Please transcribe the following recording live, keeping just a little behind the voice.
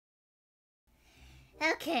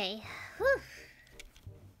Okay. Whew.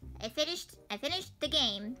 I finished the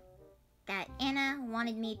game that Anna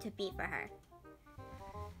wanted me to beat for her.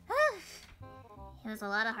 It was a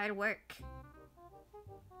lot of hard work.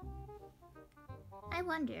 I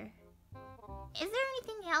wonder, is there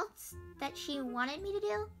anything else that she wanted me to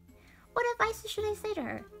do? What advice should I say to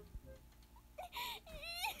her?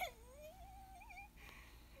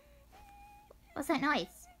 What's that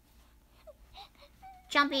noise?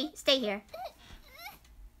 Jumpy, stay here.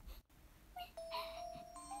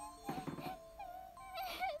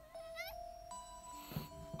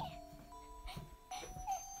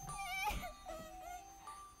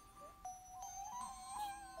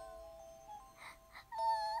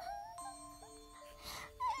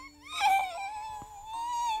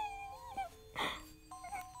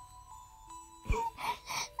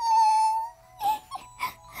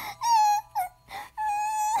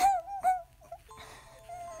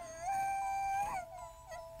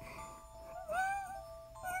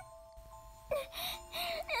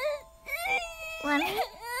 Lemmy?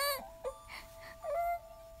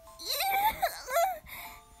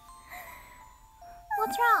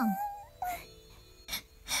 What's wrong?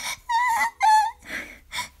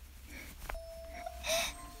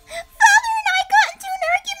 Father and I got into an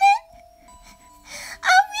argument.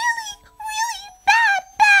 A really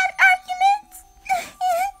bad argument.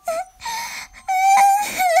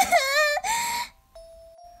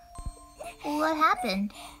 What happened?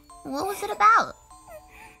 What was it about?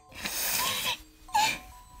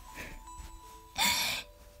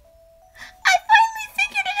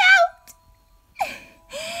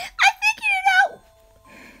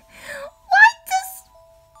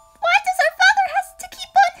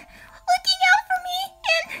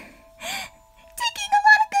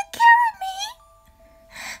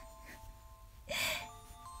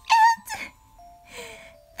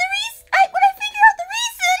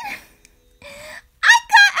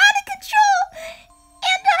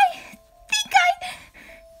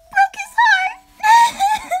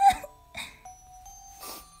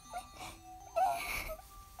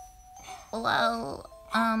 Well,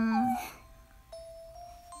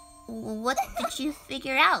 what did you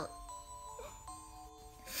figure out?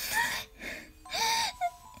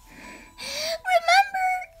 Remember,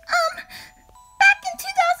 back in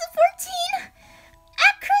 2014,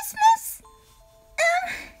 at Christmas,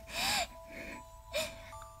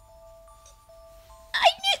 I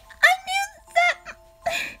knew that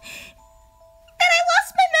I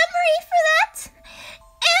lost my memory for that,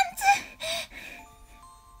 and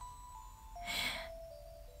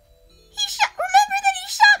remember that he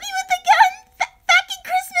shot me with a gun back in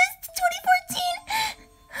Christmas 2014?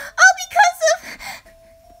 All because of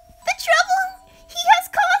the trouble he has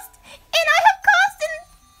caused, and I have caused, and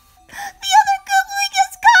the other googling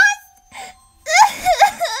has caused.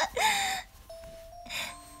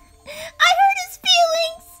 I hurt his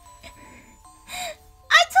feelings.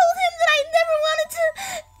 I told him that I never wanted to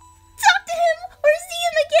talk to him or see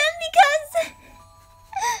him again because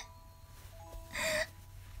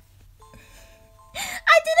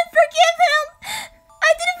I didn't forgive him.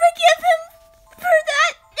 I didn't forgive him for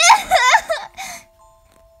that.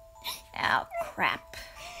 Oh, crap.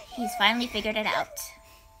 He's finally figured it out.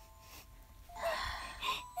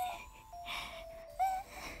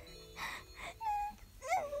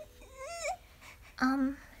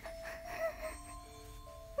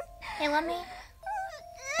 Hey, let me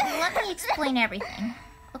explain everything,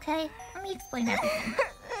 okay? Let me explain everything.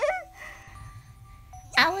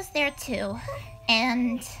 I was there too,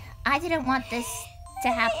 and I didn't want this to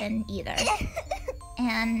happen either.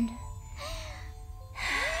 And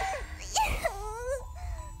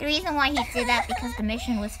the reason why he did that because the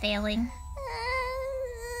mission was failing,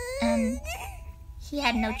 and he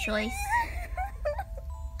had no choice.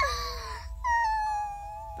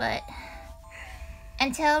 But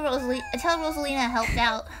until Rosalina helped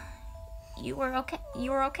out, you were okay. You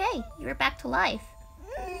were back to life.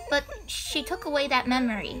 But she took away that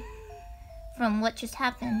memory from what just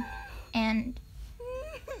happened, and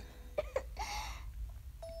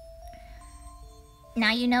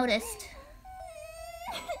now you noticed.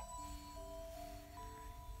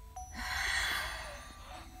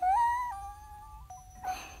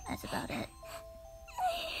 That's about it.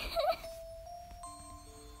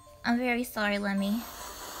 I'm very sorry, Lemmy.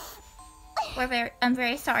 I'm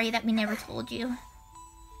very sorry that we never told you.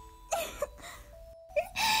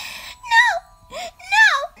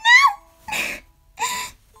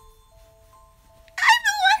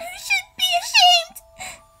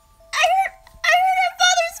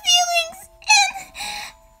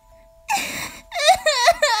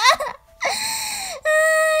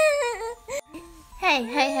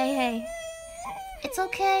 Hey. It's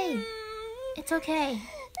okay. It's okay.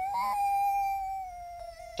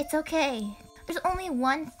 It's okay. There's only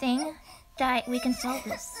one thing that we can solve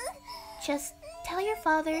this. Just tell your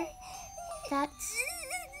father that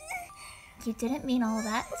you didn't mean all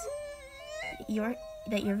that. You're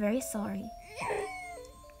very sorry.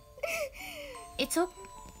 It's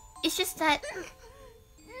just that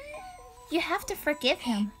you have to forgive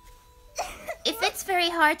him. If it's very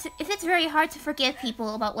hard to forgive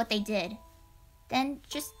people about what they did, then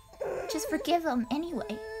just forgive them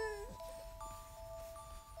anyway.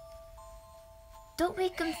 Don't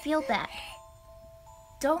make them feel bad.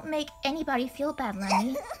 Don't make anybody feel bad,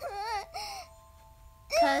 Lenny.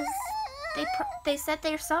 Because they said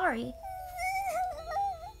they're sorry.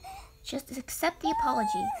 Just accept the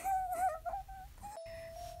apology.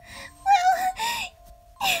 Well,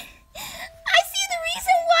 I see the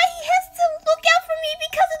reason why he has to look out for me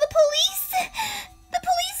because of the police. The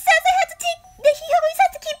police says that he always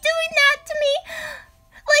has to keep doing that to me.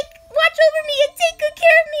 Like, watch over me and take good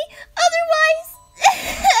care of me. Otherwise,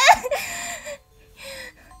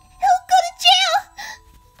 he'll go to jail.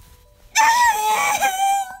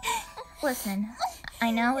 Listen,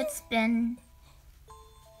 I know it's been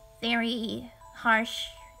very harsh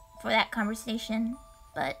for that conversation,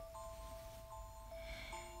 but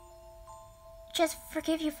just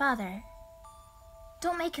forgive your father.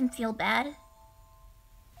 Don't make him feel bad.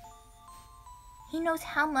 He knows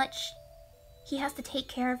how much he has to take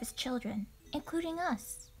care of his children, including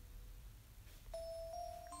us.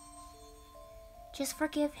 Just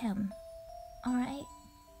forgive him, alright?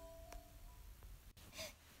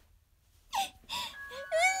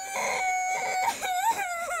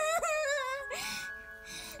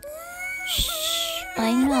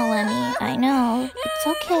 I know, Lemmy. I know. It's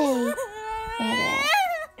okay. There.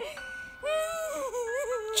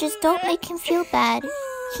 Just don't make him feel bad.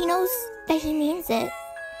 He knows that he means it.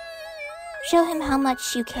 Show him how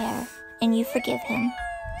much you care, and you forgive him.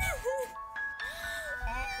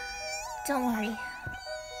 Don't worry.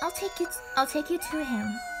 I'll take you to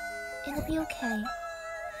him. It'll be okay.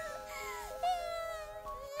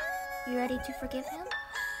 You ready to forgive him?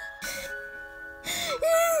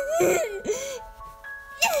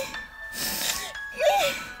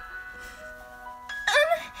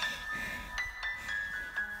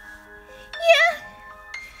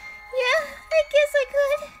 Yeah, I guess I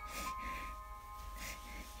could.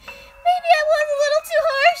 Maybe I was a little too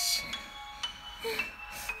harsh.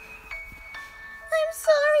 I'm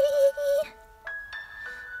sorry, Iggy.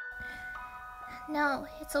 No,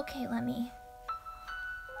 it's okay, Lemmy.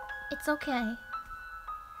 It's okay.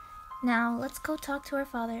 Now, let's go talk to our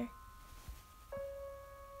father.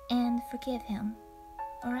 And forgive him.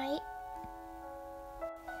 Alright?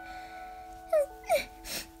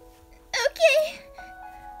 Okay.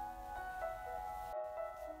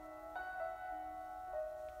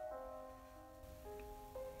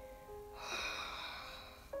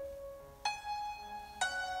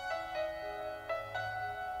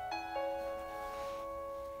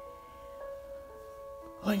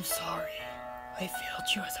 I'm sorry. I failed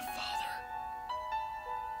you as a father.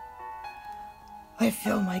 I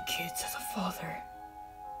failed my kids as a father.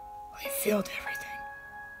 I failed everything.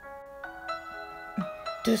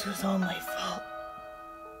 This was all my fault.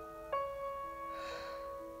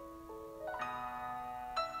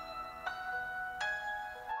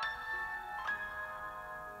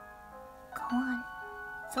 Go on.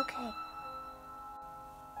 It's okay.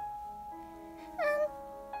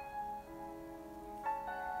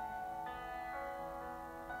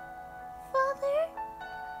 Father?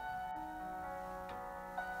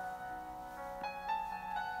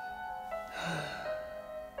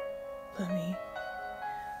 Lemmy,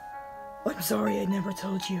 I'm sorry I never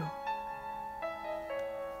told you.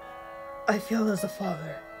 I failed as a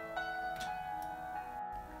father.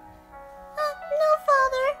 No,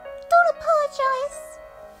 Father. Don't apologize.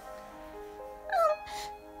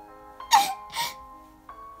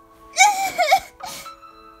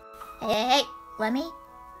 Hey, Lemmy.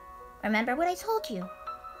 Remember what I told you.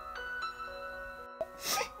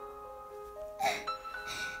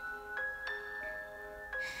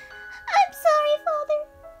 I'm sorry, Father.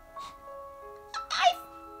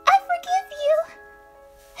 I forgive you.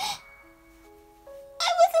 I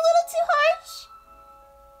was a little too harsh.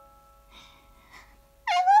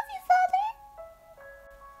 I love you, Father.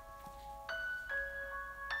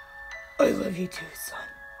 I love you too, son.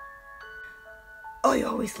 I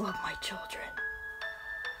always love my children.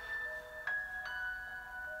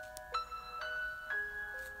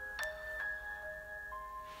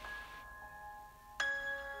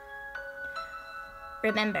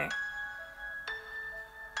 Remember,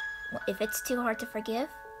 Well, if it's too hard to forgive,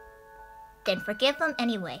 then forgive them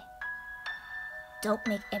anyway. Don't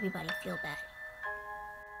make everybody feel bad.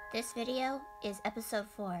 This video is episode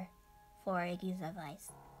 4 for Iggy's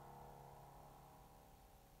advice.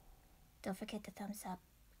 Don't forget to thumbs up,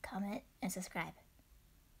 comment, and subscribe.